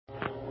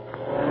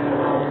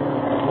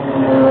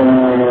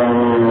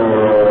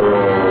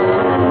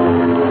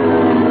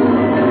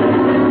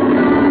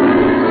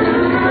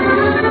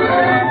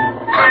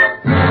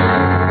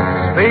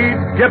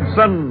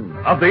Gibson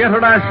of the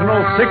International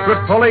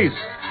Secret Police.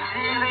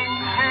 Ceiling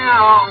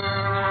zero,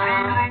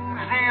 ceiling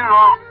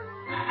zero,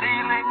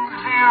 ceiling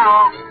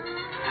zero,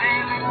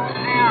 ceiling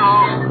zero,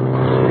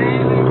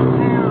 ceiling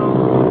zero.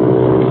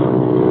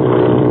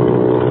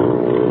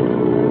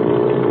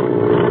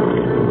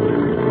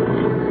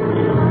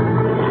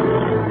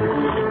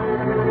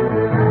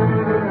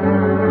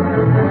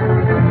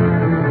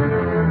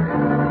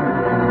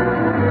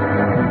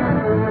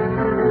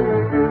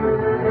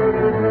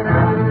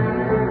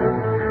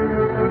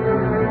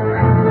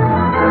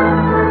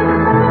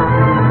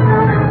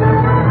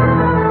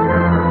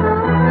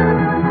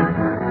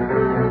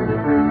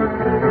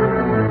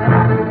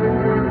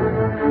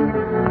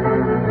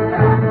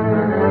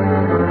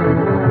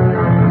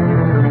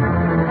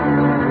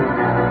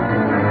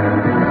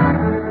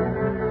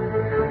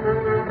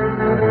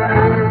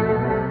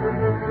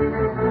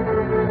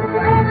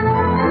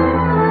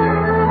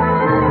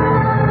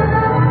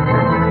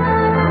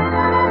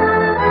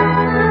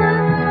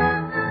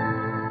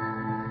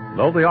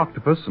 Though the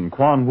Octopus and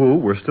Quan Wu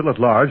were still at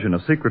large in a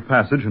secret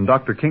passage in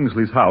Dr.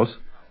 Kingsley's house,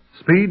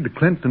 Speed,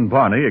 Clint, and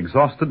Barney,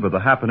 exhausted by the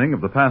happening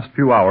of the past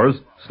few hours,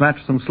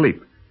 snatched some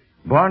sleep.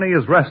 Barney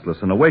is restless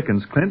and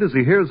awakens Clint as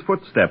he hears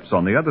footsteps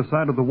on the other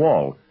side of the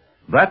wall.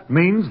 That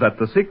means that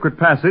the secret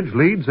passage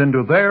leads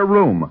into their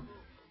room.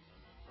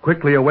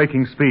 Quickly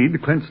awaking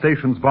Speed, Clint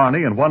stations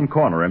Barney in one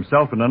corner,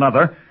 himself in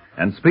another,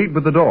 and Speed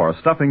with the door,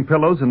 stuffing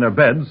pillows in their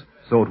beds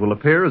so it will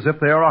appear as if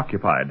they are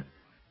occupied.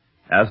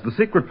 As the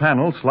secret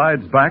panel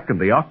slides back and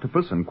the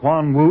Octopus and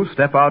Quan Wu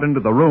step out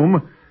into the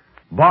room,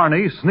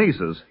 Barney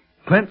sneezes.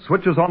 Clint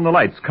switches on the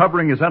lights,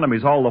 covering his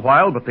enemies all the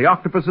while, but the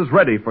Octopus is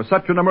ready for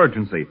such an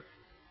emergency.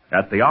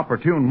 At the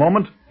opportune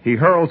moment, he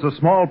hurls a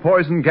small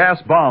poison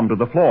gas bomb to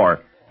the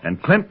floor,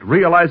 and Clint,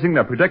 realizing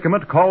their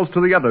predicament, calls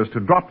to the others to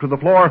drop to the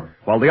floor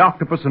while the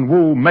Octopus and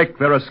Wu make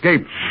their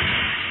escape.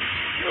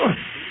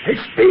 Hey,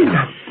 Speed!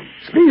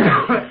 Speed!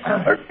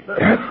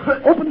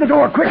 Open the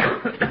door, quick!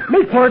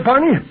 Make for it,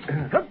 Barney!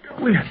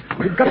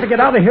 We've got to get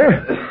out of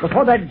here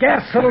before that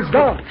gas settles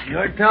down.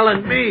 You're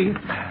telling me.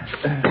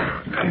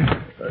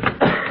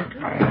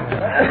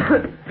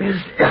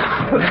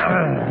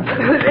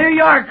 There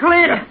you are,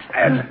 Clint!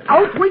 And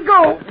out we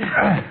go!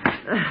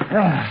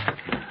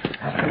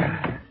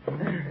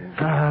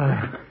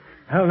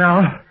 Well,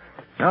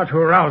 now to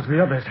arouse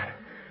the others.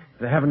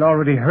 They haven't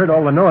already heard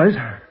all the noise.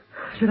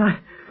 Should I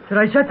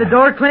shut the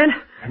door, Clint?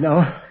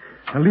 No.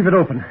 I'll leave it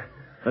open.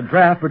 The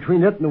draft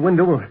between it and the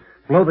window will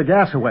blow the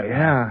gas away.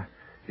 Yeah.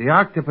 The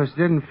Octopus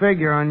didn't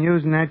figure on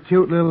using that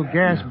cute little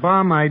gas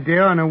bomb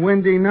idea on a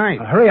windy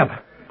night. Hurry up.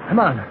 Come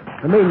on.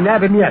 I may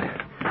nab him yet.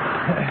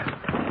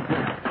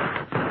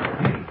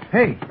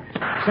 Hey,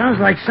 sounds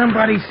like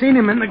somebody's seen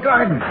him in the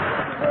garden.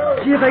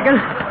 See if they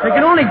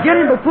can only get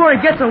him before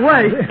he gets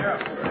away.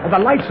 The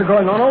lights are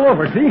going on all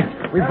over, see?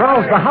 We've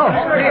roused the house.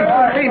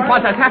 Clint,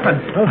 what has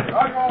happened? Well,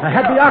 I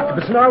had the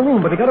Octopus in our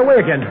room, but he got away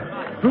again.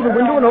 Through the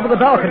window and over the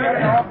balcony.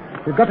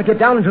 We've got to get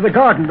down into the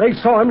garden. They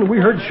saw him and we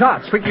heard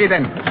shots. Quickly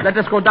then, let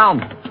us go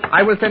down.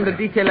 I will send a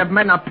detail of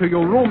men up to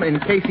your room in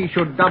case he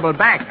should double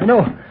back.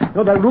 No,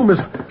 that room is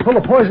full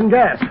of poison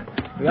gas.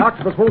 The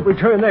Octopus won't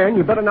return there, and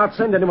you better not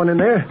send anyone in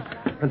there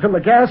until the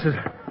gas has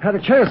had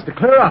a chance to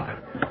clear up.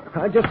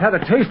 I just had a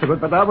taste of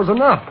it, but that was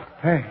enough.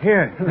 Hey,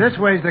 here, this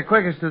way's the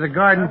quickest to the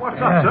garden. What's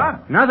up, sir?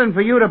 Nothing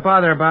for you to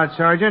bother about,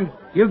 Sergeant.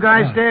 You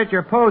guys stay at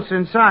your posts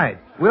inside.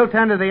 We'll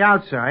tend to the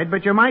outside,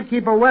 but you might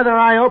keep a weather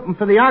eye open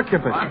for the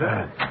Octopus.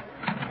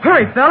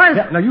 Hurry, fellas.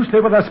 Yeah, now you stay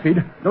with us, Speed.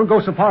 Don't go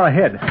so far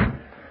ahead.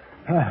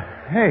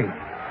 Hey,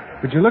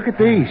 would you look at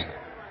the east?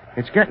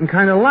 It's getting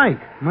kind of light.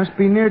 Must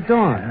be near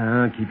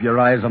dawn. Keep your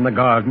eyes on the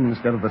garden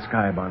instead of the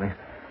sky, Barney.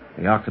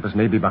 The Octopus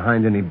may be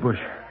behind any bush.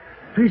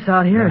 Police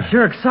out here are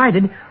sure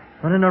excited.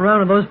 Running around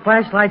with those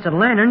flashlights and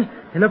lanterns,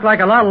 they look like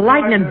a lot of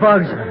lightning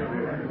bugs.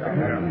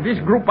 This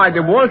group by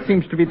the wall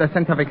seems to be the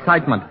center of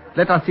excitement.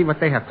 Let us see what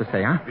they have to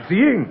say, huh? Mr.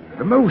 Ying,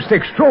 the most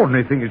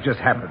extraordinary thing has just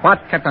happened.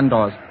 What, Captain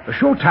Dawes? A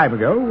short time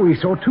ago, we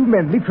saw two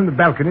men leap from the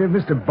balcony of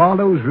Mr.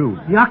 Barlow's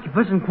room. The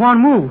Octopus and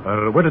Quan Wu.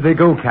 Where did they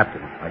go,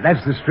 Captain? Well,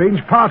 that's the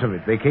strange part of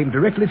it. They came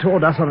directly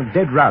toward us on a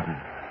dead run.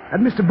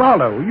 And Mr.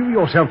 Barlow, you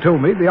yourself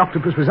told me the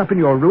Octopus was up in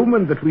your room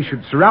and that we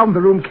should surround the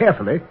room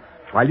carefully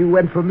while you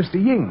went for Mr.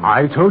 Ying.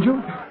 I told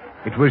you?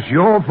 It was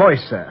your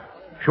voice, sir.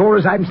 Sure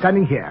as I'm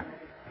standing here.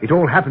 It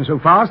all happened so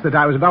fast that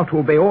I was about to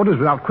obey orders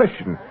without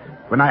question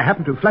when I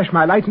happened to flash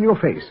my light in your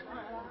face.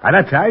 By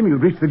that time,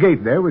 you'd reached the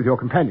gate there with your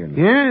companion.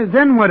 Yeah,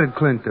 then what did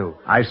Clint do?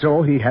 I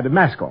saw he had a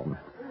mask on.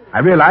 I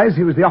realized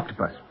he was the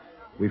Octopus.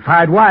 We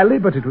fired wildly,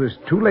 but it was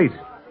too late.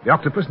 The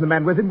Octopus and the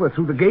man with him were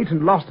through the gate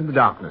and lost in the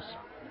darkness.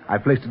 I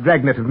placed a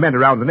dragnet of men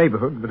around the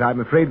neighborhood, but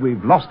I'm afraid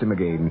we've lost him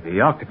again.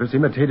 The Octopus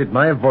imitated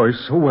my voice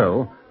so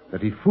well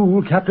that he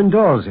fooled Captain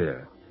Dawes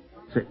here.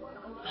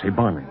 Say,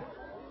 Barney,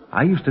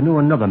 I used to know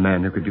another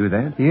man who could do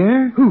that.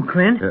 Yeah? Who,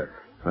 Clint?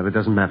 Well, it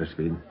doesn't matter,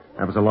 Speed.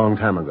 That was a long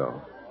time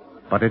ago.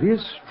 But it is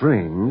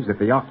strange that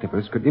the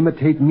Octopus could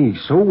imitate me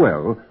so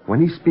well when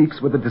he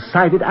speaks with a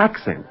decided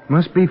accent.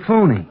 Must be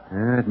phony.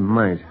 It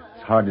might.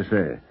 It's hard to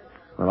say.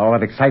 With all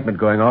that excitement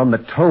going on, the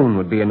tone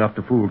would be enough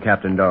to fool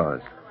Captain Dawes.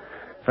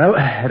 Well,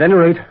 at any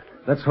rate,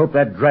 let's hope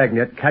that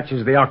dragnet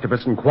catches the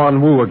octopus in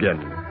Quan Wu again.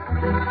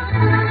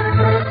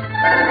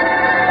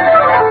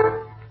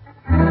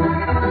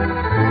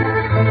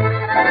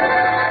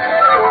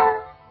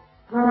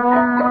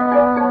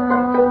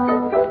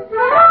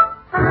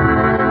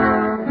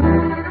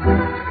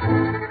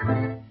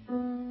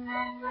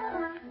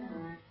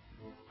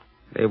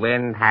 The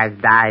wind has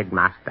died,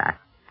 Master.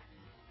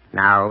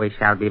 Now we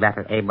shall be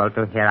better able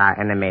to hear our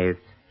enemies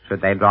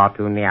should they draw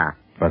too near.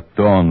 But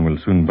dawn will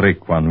soon break,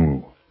 Quan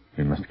Wu.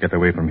 We must get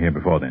away from here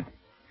before then.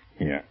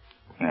 Here.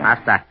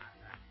 Master,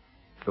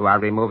 you are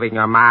removing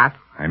your mask?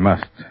 I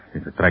must.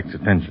 It attracts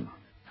attention.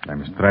 I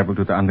must travel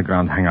to the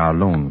underground hangar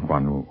alone,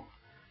 Quan Wu.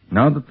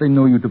 Now that they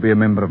know you to be a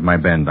member of my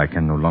band, I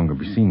can no longer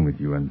be seen with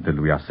you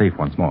until we are safe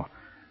once more.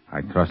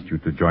 I trust you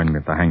to join me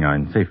at the hangar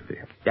in safety.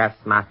 Yes,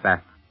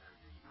 Master.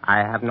 I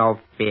have no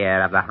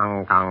fear of the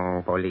Hong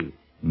Kong police.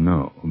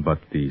 No, but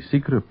the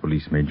secret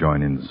police may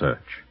join in the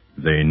search.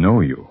 They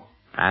know you.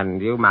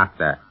 And you,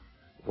 Master,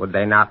 would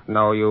they not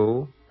know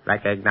you,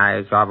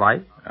 recognize your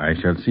voice? I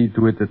shall see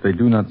to it that they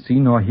do not see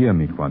nor hear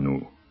me, Quan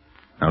Wu.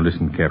 Now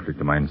listen carefully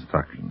to my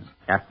instructions.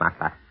 Yes,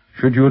 Master.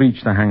 Should you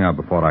reach the hangar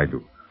before I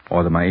do,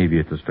 order my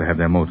aviators to have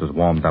their motors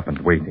warmed up and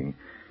waiting.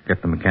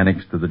 Get the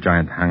mechanics to the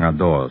giant hangar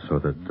doors so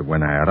that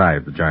when I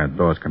arrive, the giant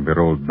doors can be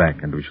rolled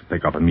back and we shall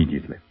take off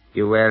immediately.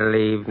 You will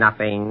leave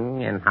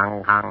nothing in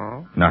Hong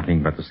Kong?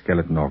 Nothing but a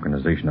skeleton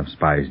organization of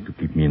spies to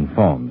keep me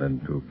informed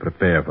and to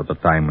prepare for the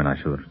time when I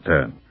shall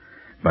return.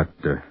 But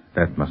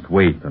that must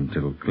wait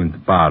until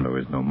Clint Barlow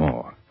is no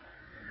more.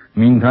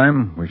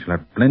 Meantime, we shall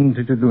have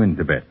plenty to do in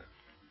Tibet.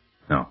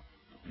 Now,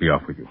 be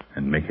off with you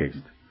and make haste.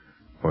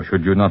 For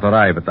should you not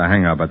arrive at the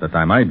hangar by the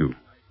time I do,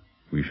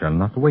 we shall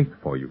not wait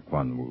for you,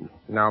 Quan Wu.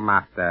 No,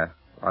 Master,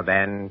 or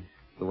then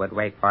you would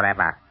wait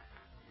forever.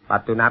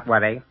 But do not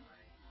worry.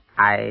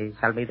 I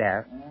shall be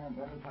there.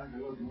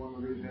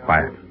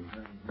 Quiet.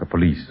 The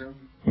police.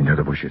 Into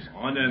the bushes.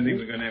 I don't think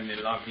we're going to have any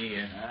luck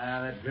here.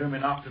 That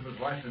German octopus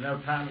wasted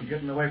no time in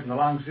getting away from the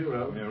Long Sea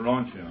Road. Yeah,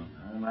 right, sure.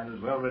 I might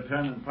as well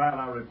return and file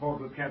our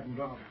report with Captain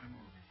Dawes.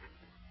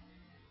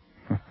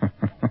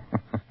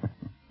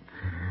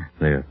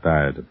 They are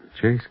tired of the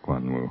chase,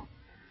 Quan Wu.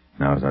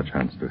 Now's our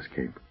chance to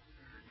escape.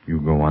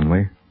 You go one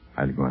way,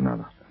 I'll go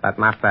another. But,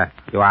 Master,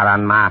 you are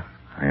unmasked.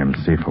 I am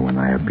safer when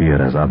I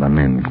appear as other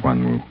men,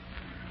 Quan Wu.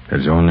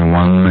 There's only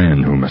one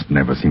man who must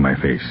never see my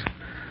face.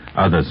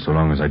 Others, so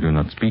long as I do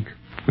not speak,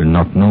 will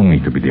not know me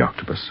to be the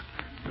octopus.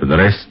 To the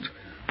rest,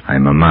 I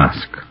am a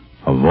mask,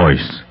 a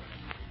voice,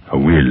 a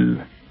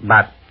will.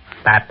 But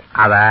that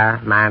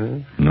other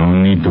man?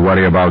 No need to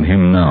worry about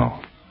him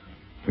now.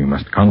 We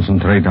must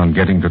concentrate on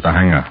getting to the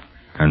hangar.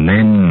 And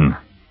then,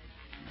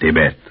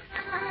 Tibet.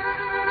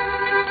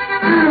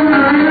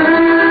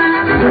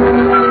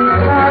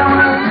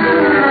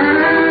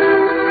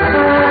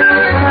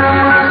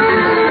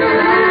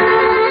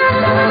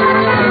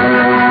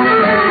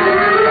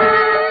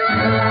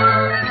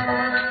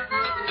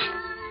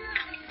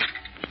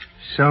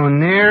 So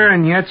near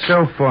and yet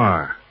so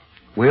far.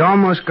 We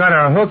almost got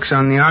our hooks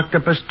on the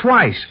octopus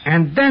twice,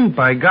 and then,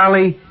 by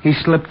golly, he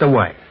slipped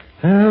away.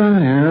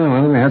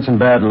 Well, we had some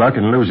bad luck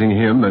in losing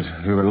him, but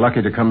we were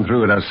lucky to come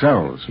through it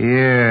ourselves.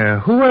 Yeah,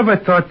 whoever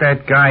thought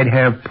that guy'd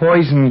have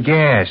poison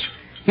gas?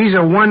 He's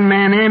a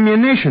one-man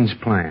ammunitions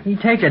plant. He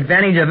takes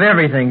advantage of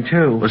everything,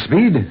 too. Well,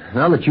 Speed,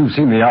 now that you've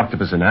seen the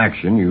octopus in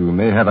action, you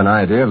may have an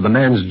idea of the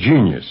man's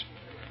genius.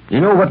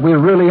 You know what we're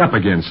really up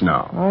against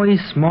now. Oh,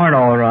 he's smart,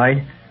 all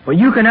right. But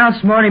you can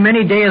outsmart him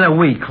any day of the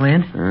week,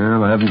 Clint.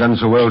 Well, I haven't done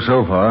so well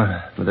so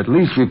far, but at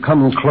least we've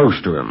come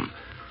close to him.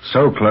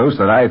 So close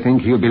that I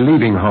think he'll be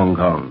leaving Hong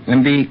Kong.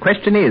 And the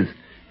question is,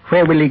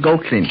 where will he go,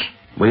 Clint?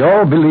 We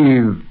all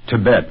believe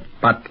Tibet.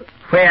 But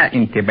where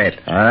in Tibet?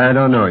 I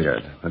don't know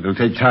yet. It'll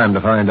take time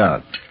to find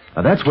out.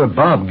 Now, that's where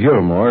Bob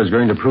Gilmore is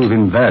going to prove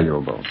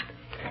invaluable.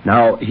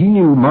 Now, he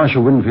knew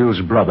Marshal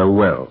Winfield's brother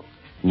well.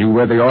 Knew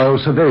where the oil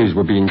surveys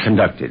were being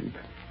conducted.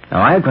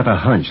 Now, I've got a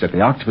hunch that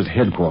the octopus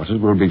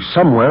headquarters will be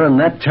somewhere in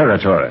that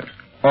territory.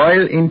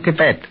 Oil in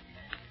Tibet.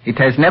 It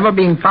has never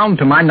been found,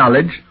 to my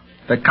knowledge.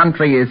 The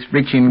country is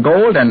rich in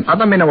gold and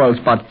other minerals,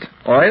 but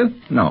oil?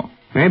 No.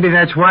 Maybe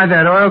that's why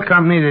that oil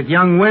company that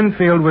young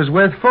Winfield was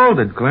with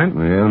folded, Clint.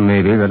 Well,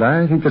 maybe, but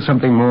I think there's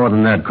something more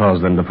than that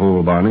caused them to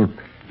fold, Barney.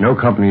 No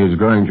company is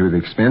going to the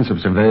expense of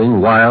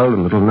surveying wild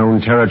and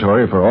little-known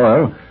territory for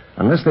oil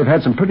unless they've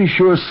had some pretty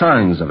sure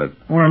signs of it.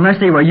 Or unless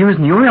they were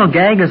using the oil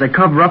gag as a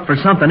cover-up for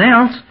something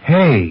else.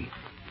 Hey,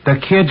 the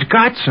kid's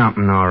got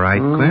something, all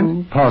right,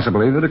 Clint.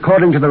 Possibly, but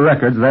according to the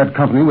records, that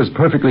company was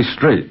perfectly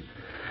straight.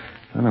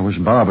 And I wish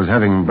Bob was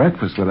having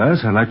breakfast with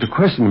us. I'd like to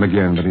question him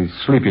again, but he's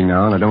sleeping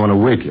now, and I don't want to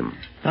wake him.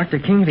 Dr.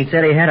 Kingsley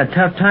said he had a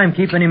tough time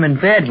keeping him in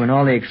bed when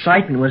all the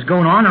excitement was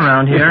going on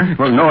around here.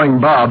 Well,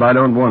 knowing Bob, I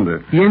don't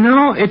wonder. You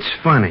know, it's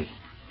funny.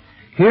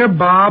 Here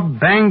Bob,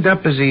 banged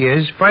up as he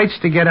is, fights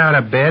to get out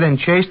of bed and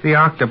chase the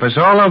octopus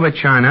all over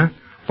China,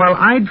 while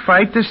I'd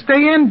fight to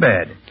stay in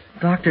bed.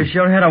 Doctor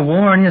sure had a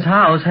war in his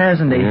house,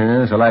 hasn't he?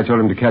 Yes, well, I told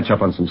him to catch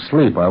up on some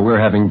sleep while we're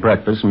having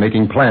breakfast and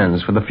making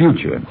plans for the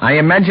future. I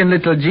imagine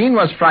little Jean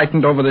was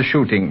frightened over the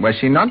shooting, was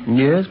she not?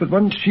 Yes, but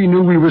once she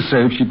knew we were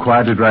safe, she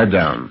quieted right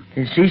down.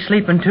 Is she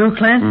sleeping too,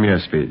 Clint?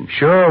 Yes, Speed.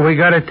 Sure, we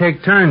gotta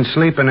take turns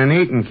sleeping and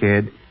eating,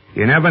 kid.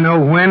 You never know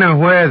when or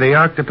where the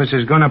octopus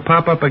is gonna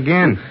pop up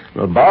again.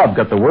 Well, Bob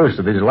got the worst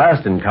of his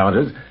last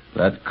encounters.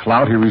 That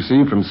clout he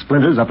received from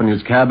Splinters up in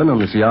his cabin on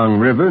the Siang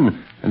River,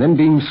 and then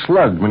being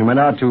slugged when he went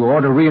out to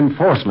order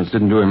reinforcements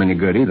didn't do him any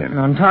good either. And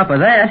on top of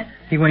that,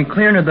 he went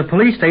clear into the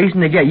police station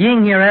to get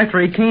Ying here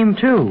after he came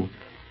to.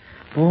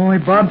 Boy,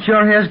 Bob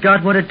sure has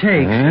got what it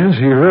takes. Yes,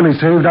 he really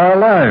saved our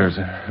lives.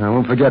 I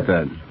won't forget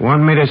that.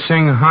 Want me to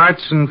sing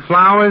Hearts and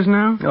Flowers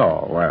now?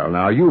 Oh, well,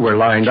 now you were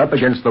lined up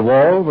against the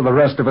wall with the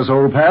rest of us,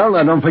 old pal.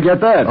 Now, don't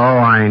forget that. Oh,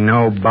 I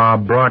know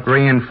Bob brought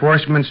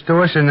reinforcements to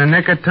us in the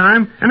nick of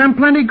time, and I'm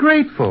plenty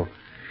grateful.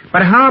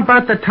 But how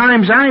about the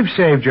times I've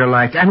saved your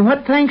life? And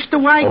what thanks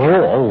do I get?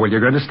 Oh, well, you're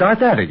going to start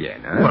that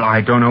again, huh? Well,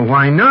 I don't know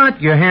why not.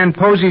 You hand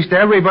posies to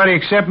everybody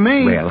except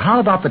me. Well,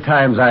 how about the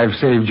times I've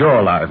saved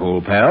your life,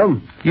 old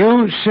pal?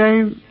 You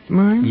saved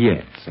mine?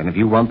 Yes, and if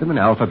you want them in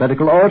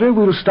alphabetical order,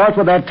 we'll start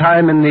with that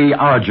time in the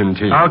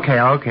Argentine.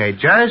 Okay.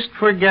 Just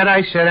forget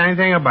I said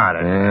anything about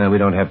it. We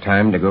don't have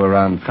time to go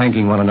around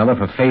thanking one another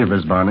for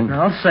favors, Barney.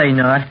 I'll say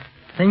not.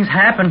 Things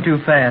happen too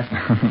fast.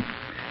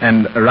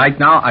 And right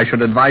now, I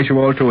should advise you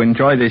all to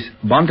enjoy this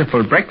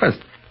bountiful breakfast.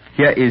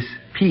 Here is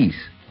peace,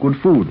 good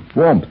food,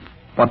 warmth.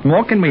 What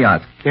more can we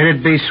ask?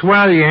 It'd be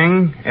swell,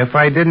 Ying, if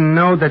I didn't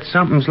know that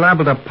something's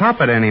liable to pop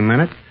at any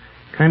minute.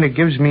 Kind of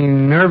gives me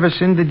nervous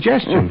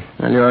indigestion.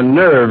 Well, your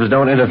nerves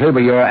don't interfere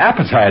with your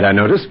appetite, I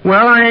notice.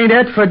 Well, I ain't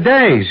ate for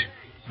days.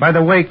 By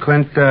the way,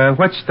 Clint,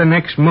 what's the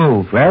next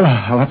move? Well,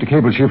 I'll have to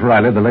cable Chief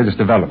Riley the latest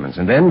developments.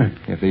 And then,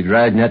 if the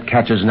dragnet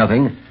catches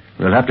nothing,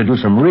 we'll have to do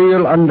some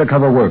real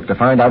undercover work to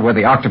find out where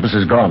the octopus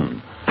has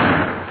gone.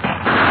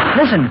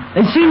 Listen,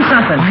 they've seen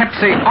something. Perhaps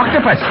the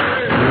octopus.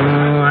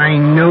 Oh, I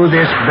knew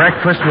this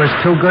breakfast was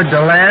too good to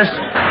last.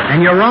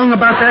 And you're wrong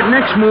about that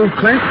next move,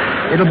 Clint.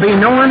 It'll be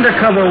no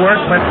undercover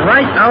work, but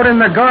right out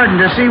in the garden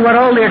to see what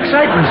all the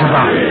excitement's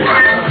about.